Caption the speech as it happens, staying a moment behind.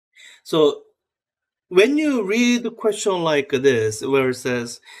So when you read a question like this, where it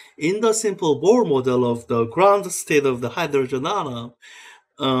says, in the simple Bohr model of the ground state of the hydrogen atom,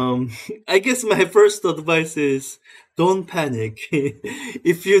 I guess my first advice is don't panic.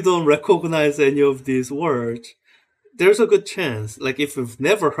 If you don't recognize any of these words, there's a good chance, like if you've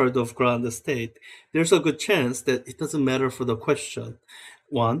never heard of ground state, there's a good chance that it doesn't matter for the question.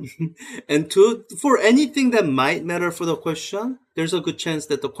 One. And two, for anything that might matter for the question, there's a good chance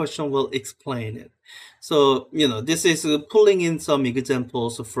that the question will explain it. So, this is pulling in some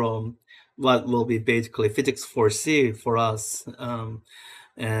examples from what will be basically physics 4C for us.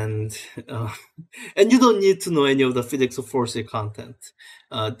 And uh, and you don't need to know any of the physics of forces content.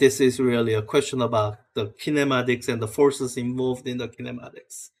 This is really a question about the kinematics and the forces involved in the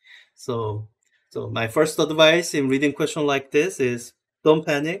kinematics. So, so my first advice in reading question like this is don't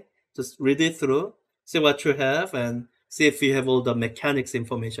panic. Just read it through, see what you have, and see if you have all the mechanics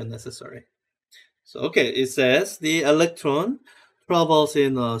information necessary. So, okay, it says the electron travels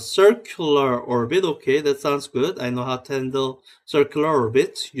in a circular orbit. Okay, that sounds good. I know how to handle circular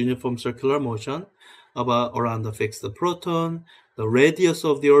orbits, uniform circular motion about around the fixed proton. The radius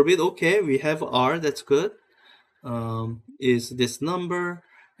of the orbit, okay, we have r, that's good. Is this number,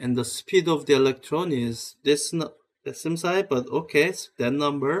 and the speed of the electron is this the same side, but okay, it's that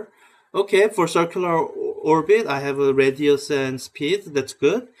number. Okay, for circular orbit, I have a radius and speed. That's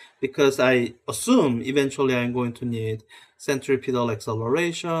good because I assume eventually I'm going to need centripetal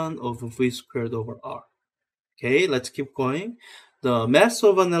acceleration of v squared over r. Okay, let's keep going. The mass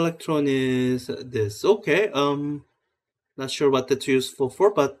of an electron is this. Okay, not sure what that's useful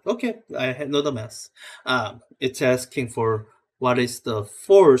for, but okay, I know the mass. It's asking for what is the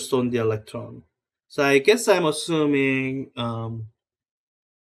force on the electron. So I guess I'm assuming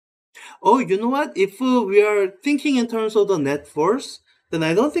oh, you know what? If we are thinking in terms of the net force, then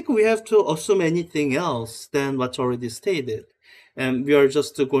I don't think we have to assume anything else than what's already stated. And we are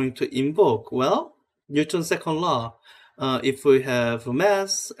just going to invoke, well, Newton's second law. If we have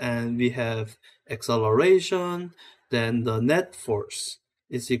mass and we have acceleration, then the net force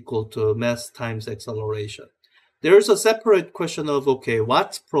is equal to mass times acceleration. There's a separate question of, okay,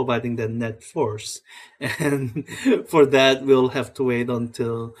 what's providing the net force? And for that, we'll have to wait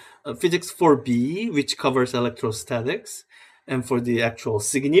until physics 4b, which covers electrostatics. And for the actual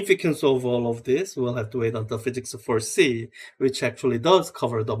significance of all of this, we'll have to wait until physics 4c, which actually does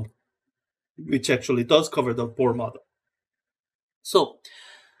cover the Bohr model. So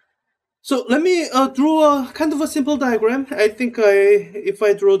let me draw a kind of a simple diagram. I think if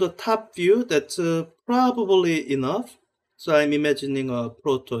I draw the top view, that's probably enough. So I'm imagining a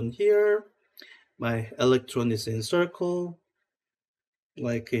proton here. My electron is in circle,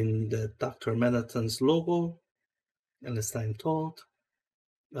 like in the Dr. Manhattan's logo, unless I'm told.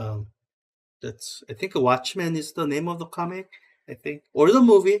 That's, I think, Watchmen is the name of the comic, I think, or the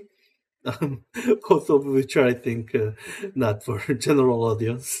movie. Both of which are, I think, not for general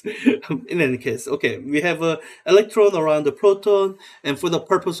audience. In any case, okay, we have a electron around the proton, and for the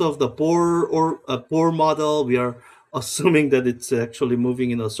purpose of the Bohr model, we are assuming that it's actually moving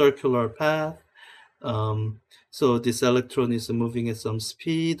in a circular path. So this electron is moving at some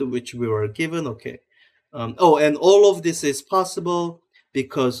speed, which we were given. Okay. Oh, and all of this is possible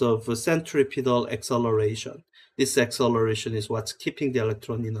because of centripetal acceleration. This acceleration is what's keeping the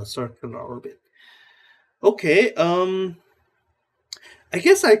electron in a circular orbit. Okay, I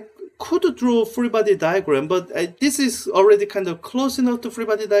guess I could draw a free body diagram, but this is already kind of close enough to free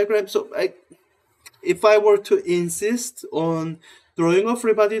body diagram. So if I were to insist on drawing a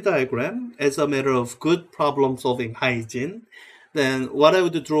free body diagram as a matter of good problem solving hygiene, then what I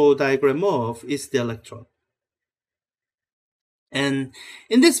would draw a diagram of is the electron. And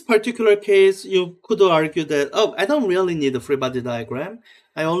in this particular case, you could argue that, oh, I don't really need a free body diagram.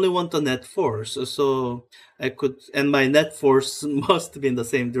 I only want the net force. So I could, and my net force must be in the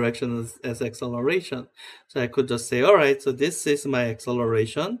same direction as acceleration. So I could just say, all right, so this is my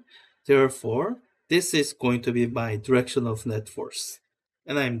acceleration. Therefore, this is going to be my direction of net force.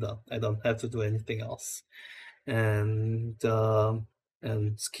 And I'm done. I don't have to do anything else. And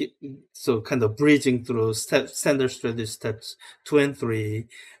skip, so kind of bridging through standard strategy steps 2 and 3,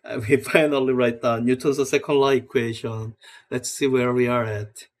 we finally write down Newton's second law equation. Let's see where we are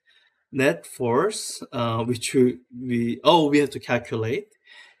at. Net force, which we have to calculate,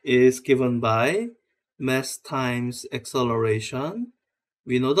 is given by mass times acceleration.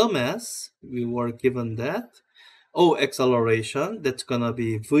 We know the mass, we were given that. Acceleration, that's gonna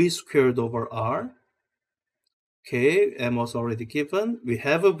be v squared over r. Okay, m was already given. We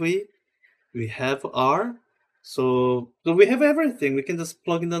have a v, we have r. So we have everything. We can just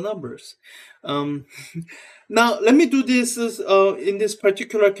plug in the numbers. Um, Now let me do this in this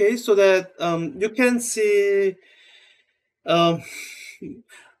particular case so that you can see um,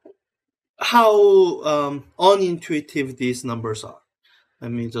 how unintuitive these numbers are.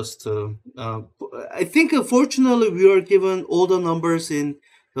 Let me just. I think fortunately we are given all the numbers in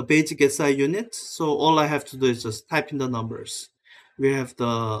the basic SI unit, so all I have to do is just type in the numbers. We have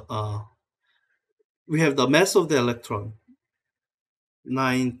the uh, we have the mass of the electron,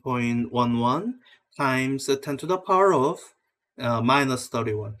 9.11 times 10 to the power of minus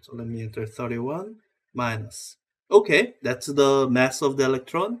 31. So let me enter 31 minus. Okay, that's the mass of the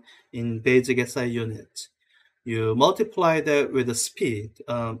electron in basic SI unit. You multiply that with the speed.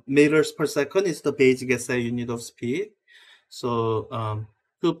 Meters per second is the basic SI unit of speed. So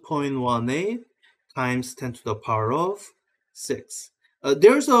 2.18 times 10 to the power of 6.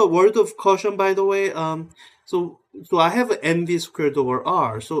 There's a word of caution, by the way. So I have mv squared over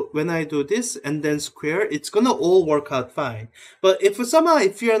r. So when I do this and then square, it's gonna all work out fine. But if somehow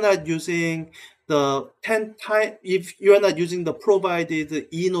if you're not using the 10 time, if you are not using the provided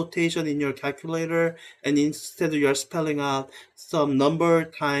e notation in your calculator, and instead you are spelling out some number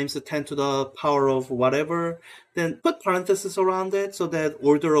times 10 to the power of whatever, then put parentheses around it so that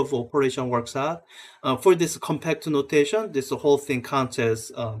order of operation works out. For this compact notation, this whole thing counts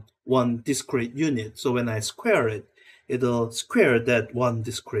as one discrete unit. So when I square it, it'll square that one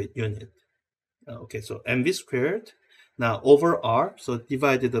discrete unit. Okay, so mv squared now over r, so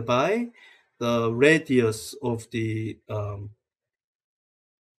divided by the radius of the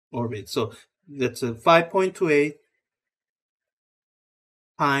orbit. So that's a 5.28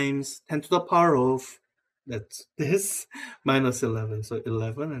 times 10 to the power of, that's this, minus 11. So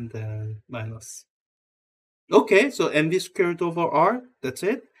 11 and then minus. Okay, so mv squared over r, that's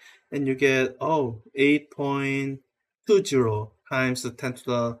it. And you get, 8.20 times the 10 to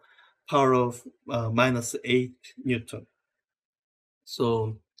the power of minus 8 Newton.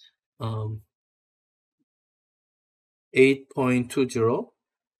 So 8.20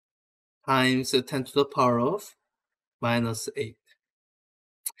 times 10 to the power of minus 8.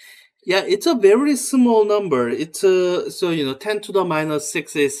 Yeah, it's a very small number. It's so 10 to the minus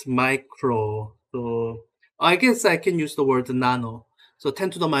 6 is micro. So I guess I can use the word nano. So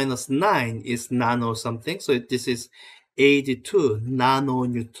 10 to the minus 9 is nano something. So this is 82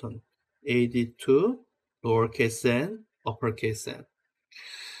 nanonewton. 82 lowercase n, uppercase n.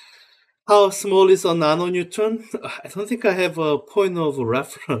 How small is a nanonewton? I don't think I have a point of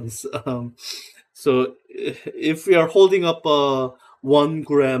reference. So if we are holding up a 1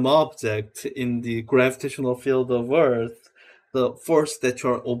 gram object in the gravitational field of Earth, the force that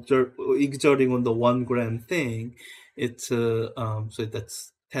you're exerting on the 1 gram thing, it's so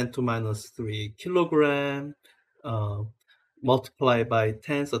that's 10 to minus 3 kilogram, uh, multiplied by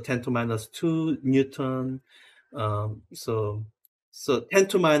 10, so 10 to minus 2 Newton. So 10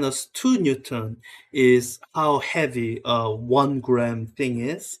 to minus 2 Newton is how heavy a 1 gram thing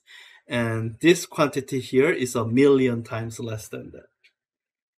is. And this quantity here is a million times less than that.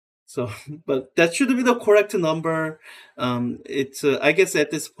 So, but that should be the correct number. It's I guess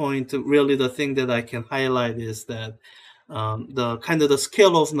at this point, really the thing that I can highlight is that the kind of the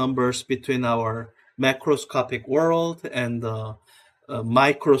scale of numbers between our macroscopic world and the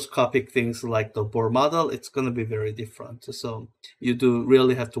microscopic things like the Bohr model, it's going to be very different. So you do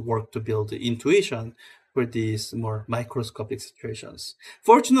really have to work to build the intuition for these more microscopic situations.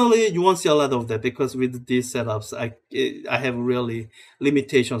 Fortunately, you won't see a lot of that because with these setups, I have really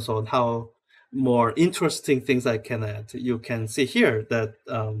limitations on how more interesting things I can add. You can see here that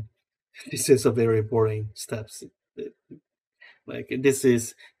this is a very boring steps. Like this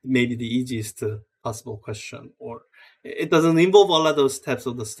is maybe the easiest possible question, or it doesn't involve a lot of steps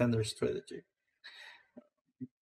of the standard strategy.